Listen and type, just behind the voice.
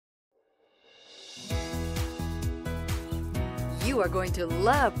You are going to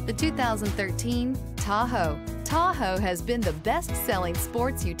love the 2013 Tahoe. Tahoe has been the best-selling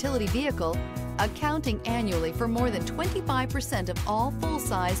sports utility vehicle, accounting annually for more than 25% of all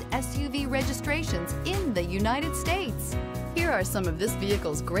full-size SUV registrations in the United States. Here are some of this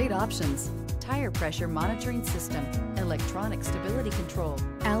vehicle's great options: tire pressure monitoring system, electronic stability control,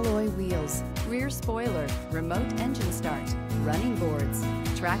 alloy wheels, rear spoiler, remote engine start, running boards,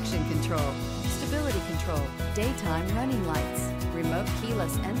 traction control, stability control, daytime running lights, remote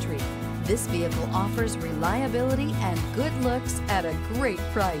keyless entry. This vehicle offers reliability and good looks at a great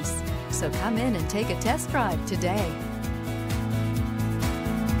price. So come in and take a test drive today.